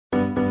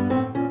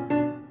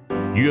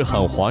约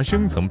翰·华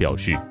生曾表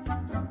示，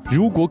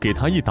如果给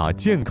他一打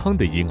健康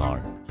的婴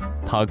儿，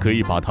他可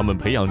以把他们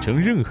培养成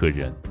任何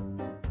人，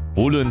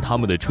不论他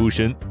们的出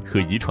身和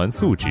遗传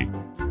素质，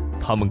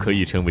他们可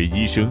以成为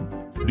医生、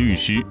律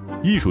师、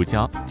艺术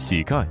家、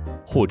乞丐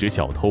或者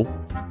小偷。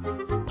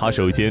他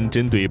首先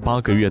针对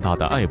8个月大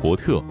的艾伯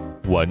特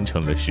完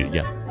成了实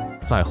验，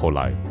再后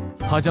来，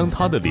他将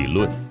他的理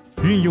论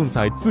运用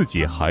在自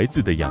己孩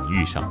子的养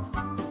育上。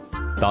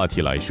大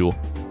体来说，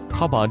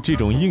他把这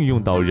种应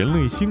用到人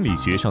类心理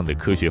学上的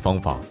科学方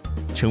法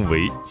称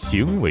为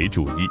行为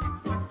主义。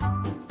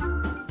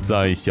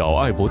在小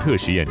艾伯特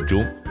实验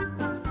中，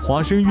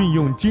华生运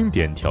用经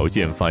典条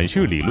件反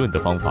射理论的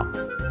方法，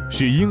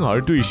使婴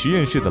儿对实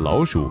验室的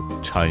老鼠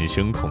产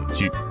生恐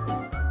惧。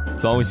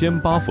早先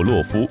巴甫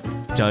洛夫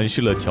展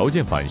示了条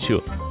件反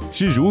射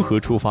是如何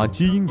触发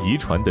基因遗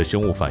传的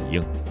生物反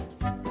应。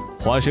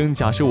华生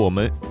假设我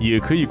们也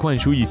可以灌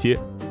输一些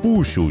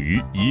不属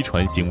于遗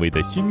传行为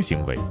的新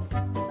行为。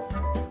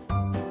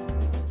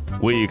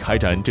为开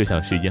展这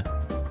项实验，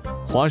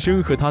华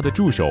生和他的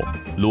助手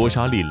罗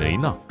莎莉·雷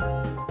纳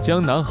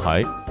将男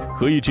孩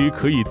和一只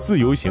可以自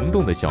由行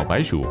动的小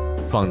白鼠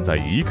放在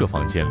一个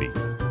房间里。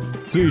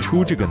最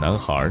初这个男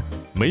孩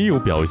没有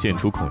表现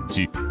出恐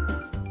惧，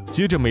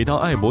接着每当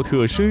艾伯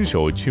特伸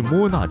手去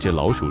摸那只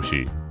老鼠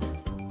时，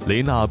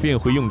雷纳便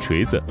会用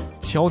锤子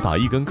敲打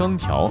一根钢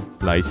条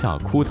来吓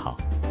哭他。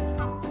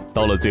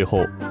到了最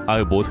后，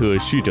艾伯特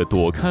试着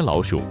躲开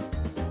老鼠，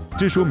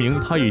这说明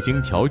他已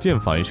经条件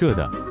反射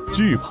地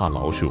惧怕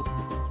老鼠。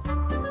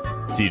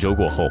几周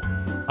过后，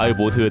艾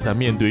伯特在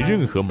面对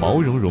任何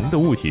毛茸茸的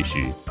物体时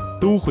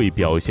都会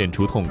表现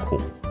出痛苦，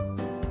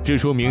这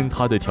说明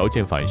他的条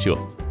件反射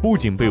不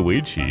仅被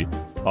维持，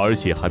而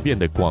且还变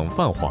得广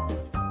泛化。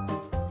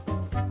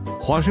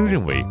华生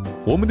认为，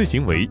我们的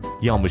行为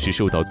要么是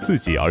受到刺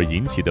激而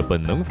引起的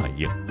本能反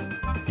应，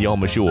要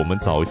么是我们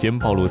早先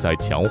暴露在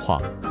强化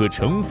和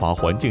惩罚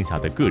环境下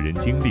的个人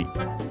经历，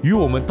与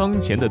我们当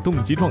前的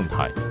动机状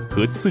态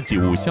和刺激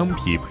物相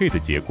匹配的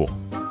结果。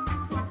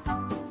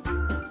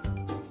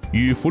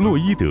与弗洛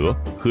伊德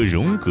和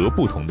荣格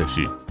不同的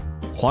是，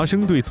华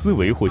生对思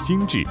维或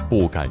心智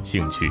不感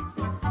兴趣，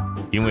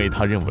因为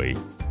他认为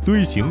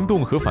对行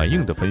动和反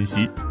应的分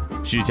析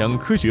是将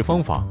科学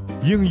方法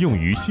应用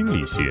于心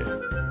理学，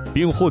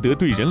并获得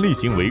对人类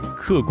行为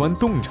客观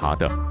洞察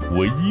的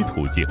唯一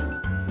途径。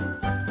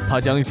他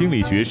将心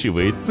理学视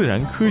为自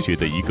然科学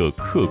的一个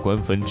客观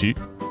分支，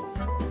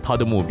他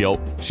的目标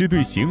是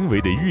对行为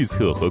的预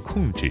测和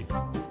控制。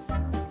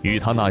与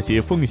他那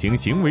些奉行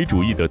行为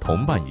主义的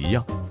同伴一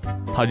样，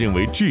他认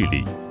为智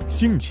力、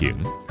性情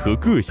和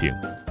个性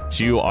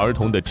是由儿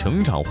童的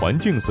成长环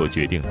境所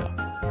决定的。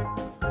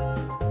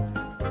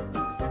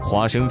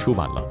华生出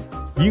版了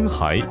《婴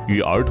孩与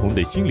儿童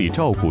的心理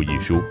照顾》一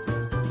书，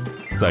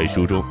在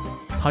书中，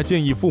他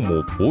建议父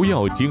母不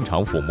要经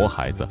常抚摸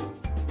孩子，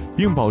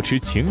并保持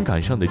情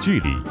感上的距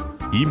离，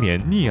以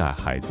免溺爱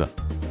孩子。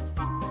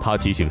他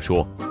提醒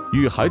说，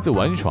与孩子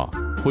玩耍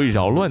会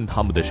扰乱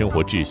他们的生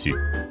活秩序。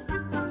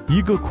一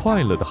个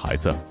快乐的孩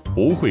子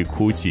不会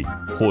哭泣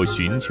或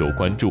寻求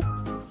关注。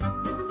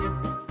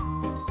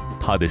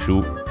他的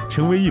书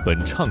成为一本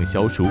畅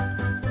销书，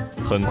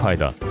很快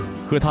的，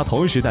和他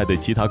同时代的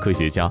其他科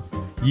学家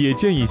也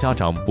建议家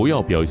长不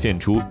要表现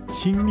出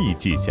亲昵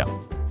迹象。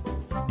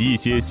一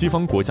些西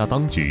方国家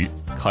当局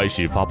开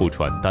始发布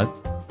传单，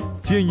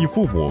建议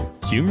父母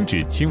停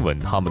止亲吻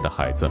他们的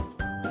孩子。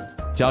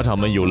家长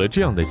们有了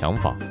这样的想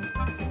法：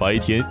白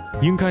天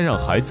应该让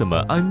孩子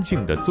们安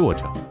静地坐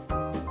着，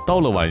到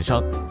了晚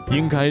上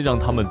应该让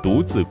他们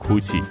独自哭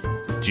泣，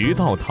直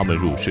到他们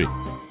入睡。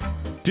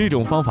这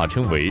种方法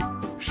称为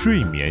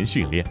睡眠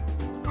训练。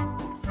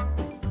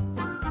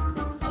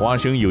华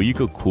生有一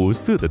个苦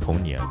涩的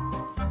童年，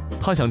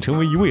他想成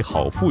为一位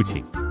好父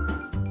亲，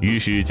于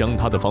是将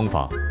他的方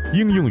法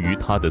应用于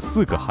他的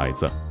4个孩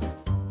子：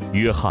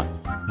约翰、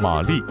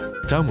玛丽、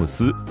詹姆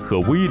斯和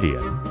威廉。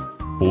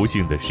不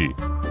幸的是，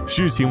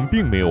事情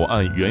并没有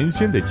按原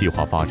先的计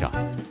划发展。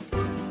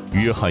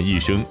约翰一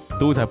生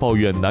都在抱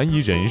怨难以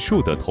忍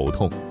受的头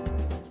痛，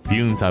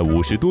并在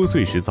50多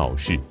岁时早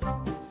逝。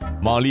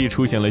玛丽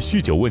出现了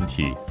酗酒问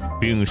题，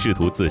并试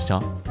图自杀，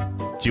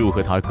就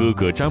和他哥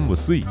哥詹姆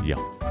斯一样。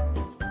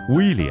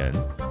威廉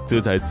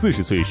则在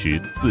40岁时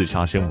自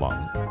杀身亡。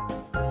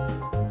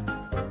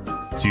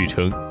据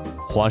称，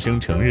华生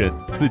承认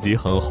自己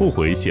很后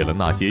悔写了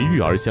那些育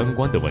儿相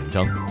关的文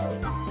章，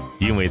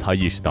因为他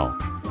意识到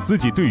自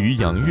己对于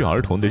养育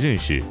儿童的认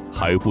识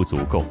还不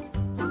足够。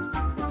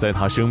在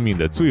他生命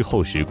的最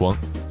后时光，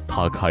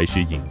他开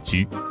始隐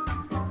居。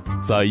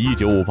在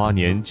1958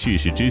年去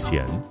世之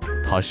前，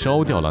他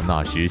烧掉了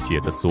那时写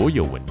的所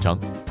有文章。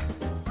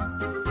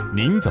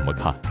您怎么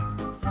看？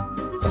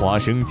华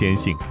生坚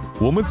信，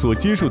我们所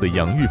接受的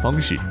养育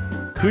方式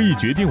可以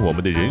决定我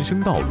们的人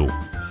生道路，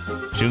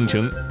声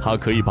称他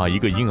可以把一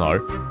个婴儿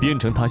变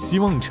成他希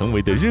望成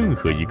为的任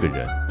何一个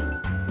人。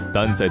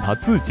但在他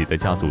自己的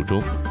家族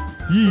中，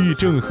抑郁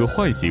症和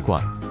坏习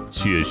惯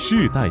却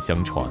世代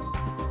相传。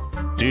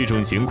这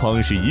种情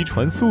况是遗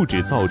传素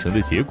质造成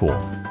的结果，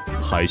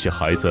还是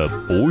孩子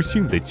不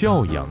幸的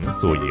教养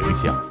所影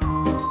响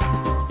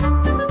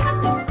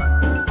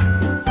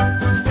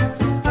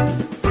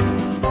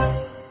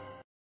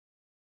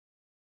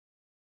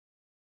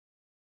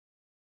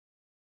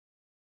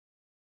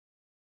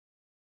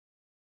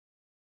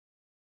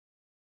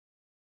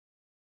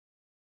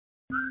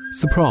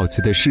？Sprouts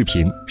的视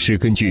频是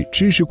根据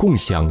知识共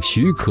享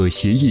许可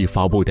协议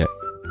发布的，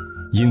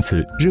因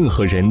此任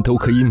何人都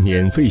可以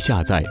免费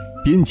下载、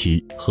编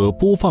辑和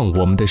播放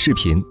我们的视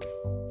频，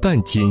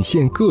但仅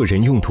限个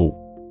人用途。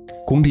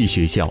公立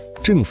学校、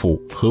政府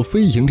和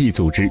非营利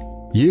组织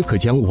也可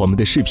将我们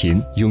的视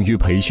频用于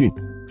培训、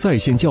在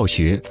线教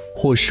学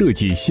或设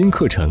计新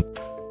课程。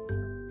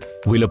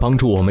为了帮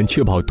助我们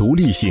确保独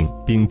立性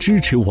并支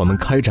持我们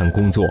开展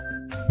工作，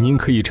您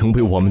可以成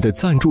为我们的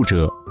赞助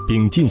者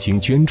并进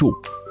行捐助，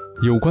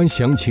有关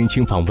详情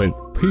请访问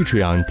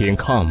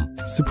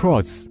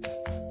patreon.com/Sprouts。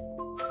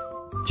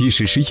即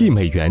使是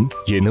$1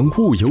也能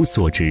物有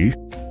所值。